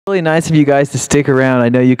Really nice of you guys to stick around. I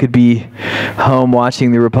know you could be home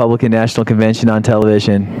watching the Republican National Convention on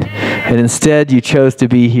television, and instead you chose to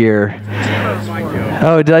be here.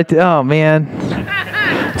 Oh, oh man,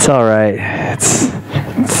 it's all right.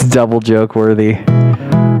 It's double joke worthy.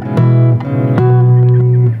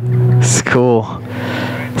 It's cool.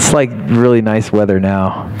 It's like really nice weather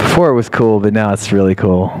now. Before it was cool, but now it's really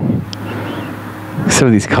cool. Some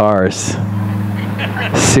of these cars,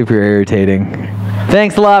 super irritating.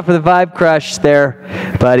 Thanks a lot for the vibe crush there,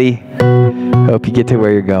 buddy. Hope you get to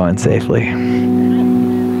where you're going safely.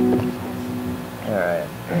 Alright.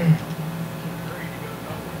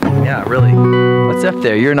 Yeah, really. What's up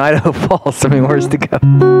there? You're in Idaho Falls. I mean, where's to go?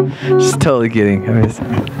 Just totally kidding.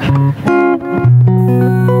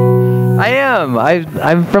 I am.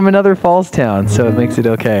 I'm from another falls town, so it makes it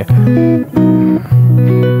okay.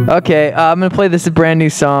 Okay, I'm going to play this brand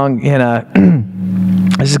new song. And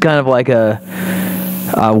this is kind of like a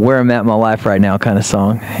where I'm at in my life right now kind of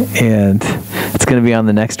song, and it's going to be on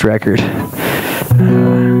the next record. I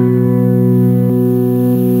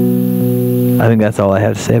think that's all I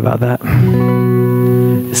have to say about that.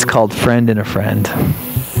 It's called Friend and a Friend.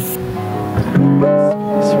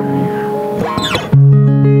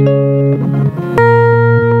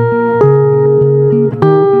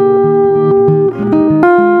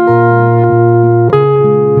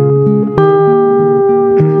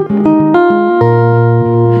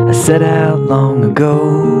 Set out long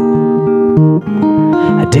ago.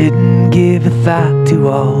 I didn't give a thought to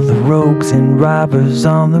all the rogues and robbers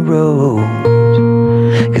on the road.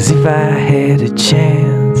 'Cause if I had a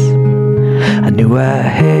chance, I knew I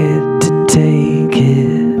had to take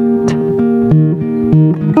it.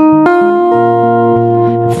 And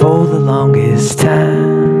for the longest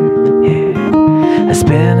time, yeah, I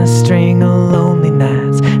spent a string of lonely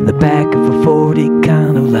nights in the back of a 40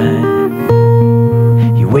 kind of line.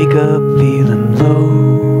 Wake up feeling low,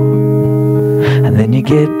 and then you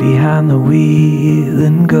get behind the wheel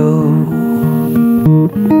and go.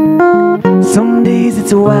 Some days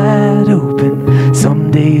it's wide open,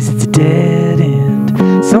 some days it's a dead end.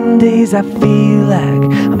 Some days I feel like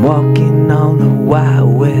I'm walking on the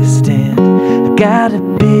Wild West End. I got a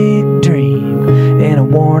big dream and a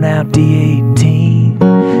worn out D18,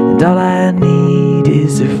 and all I need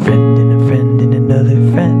is a friend and a friend and another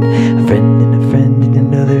friend, a friend and a friend and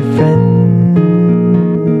another friend.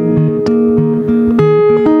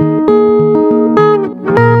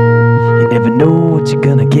 You never know what you're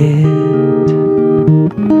gonna get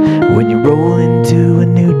when you roll into a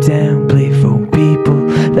new town, play for people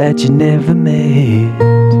that you never met.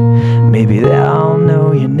 Maybe they all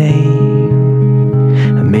know your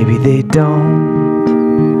name, or maybe they don't.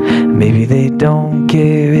 Maybe they don't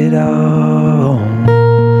care at all.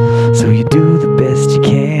 So you do the best you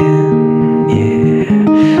can,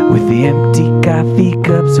 yeah, with the empty coffee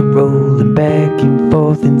cups are rolling back and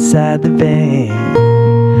forth inside the van.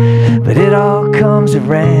 But it all comes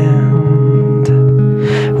around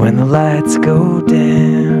when the lights go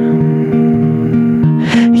down.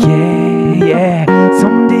 Yeah, yeah.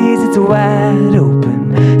 Some days it's wide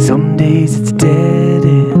open, some days it's dead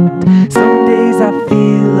end. Some days I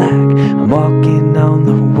feel like I'm walking on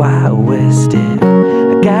the Wild West End.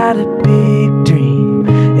 I got a big dream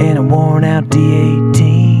and a worn out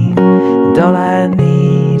D18, and all I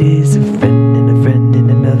need is a friend and a friend and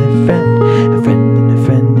another friend, a friend and a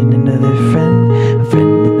friend and another friend, a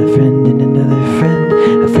friend and a friend and another friend,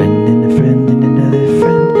 a friend and a friend and another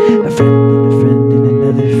friend, a friend and a friend and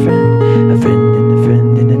another friend, a friend and a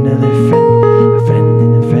friend and another friend, a friend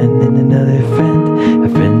and a friend and another friend, a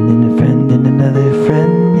friend and a friend and another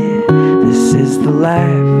friend. Yeah, this is the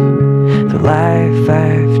life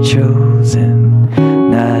I've chosen.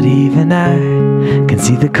 Not even I can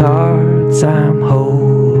see the cards I'm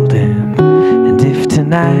holding. And if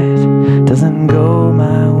tonight doesn't go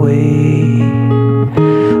my way,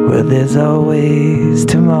 well, there's always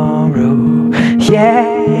tomorrow. Yeah,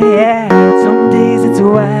 yeah. Some days it's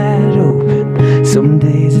wide open, some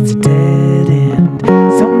days it's a dead end.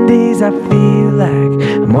 Some days I feel like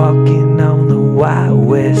I'm walking on the Wild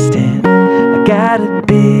West End. I got a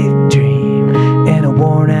big dream and a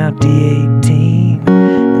worn out D18,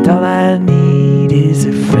 and all I need is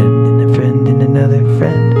a friend and a friend and another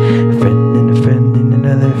friend, a friend and a friend and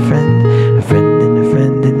another friend, a friend and a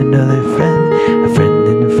friend and another friend, a friend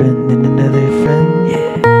and a friend and another friend. Yeah.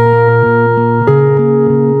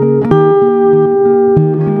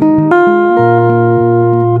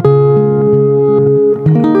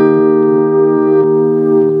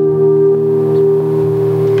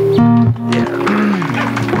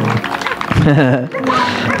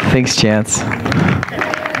 Thanks, Chance.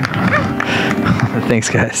 Thanks,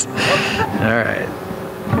 guys. All right.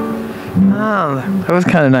 Oh, that was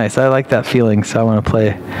kind of nice. I like that feeling, so I want to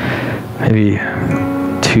play maybe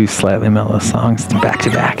 2 slightly mellow songs back to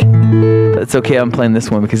back. But it's okay, I'm playing this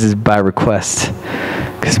one because it's by request,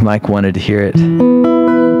 because Mike wanted to hear it,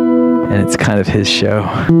 and it's kind of his show.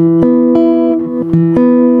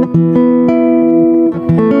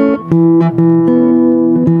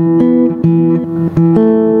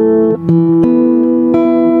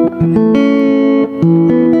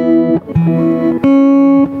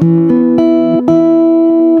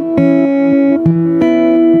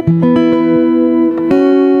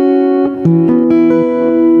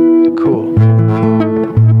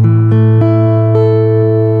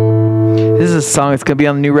 Song, it's gonna be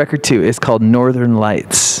on the new record too. It's called Northern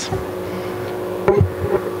Lights.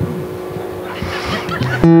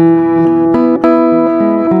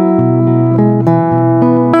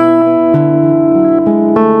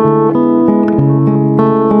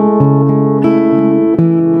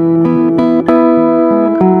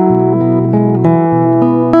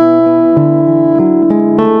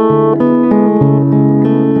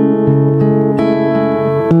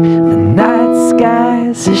 The night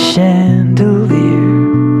sky's a chandelier,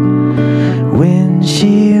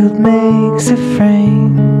 windshield makes a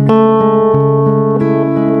frame, a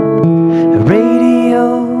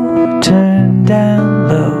radio turned down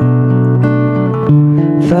low,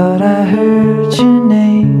 thought I heard your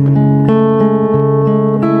name.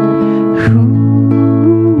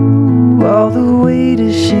 Ooh, all the way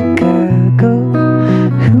to Chicago.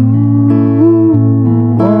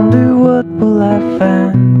 Ooh, wonder what will I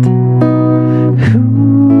find.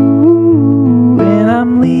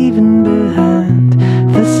 Leaving behind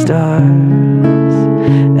the stars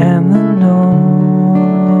and the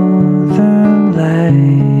northern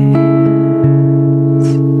lights.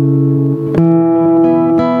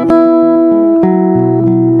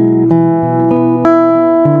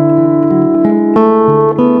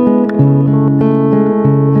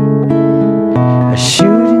 A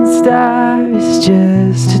shooting star is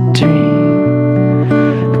just a dream,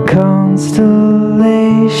 a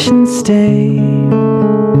constellation stay.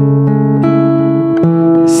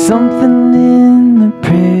 Something in the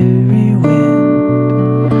prairie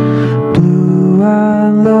wind blew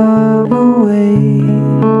our love away.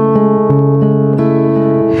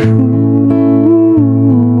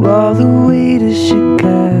 Ooh, all the way to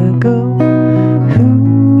Chicago.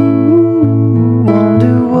 Ooh,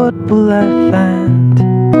 wonder what will I find.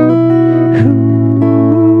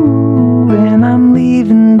 Ooh, when I'm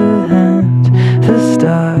leaving behind the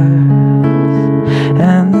stars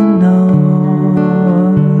and the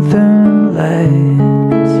northern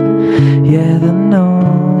lights, yeah, the northern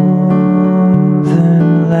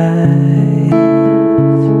lights.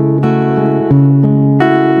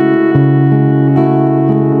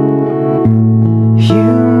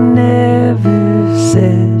 You never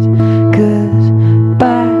said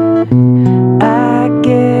goodbye, I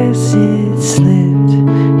guess it slipped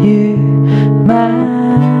your mind.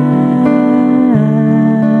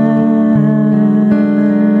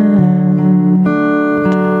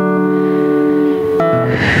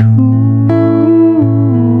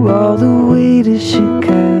 Ooh, all the way to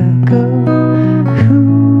Chicago.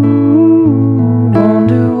 Ooh,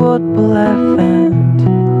 wonder what will I find.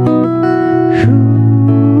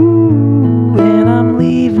 Ooh, when I'm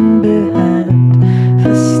leaving behind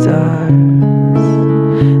the stars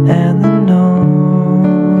and the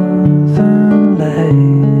northern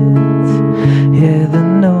lights, yeah, the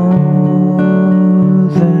northern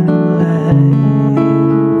lights.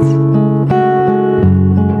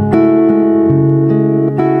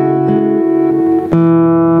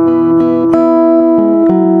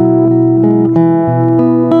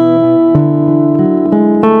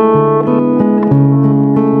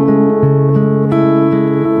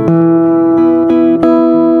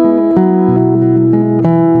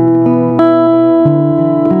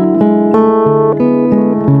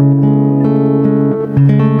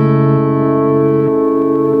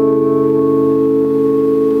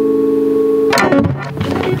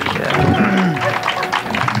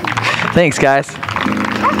 Thanks, guys.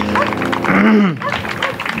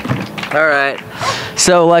 All right.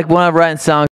 So, like, when I'm writing songs,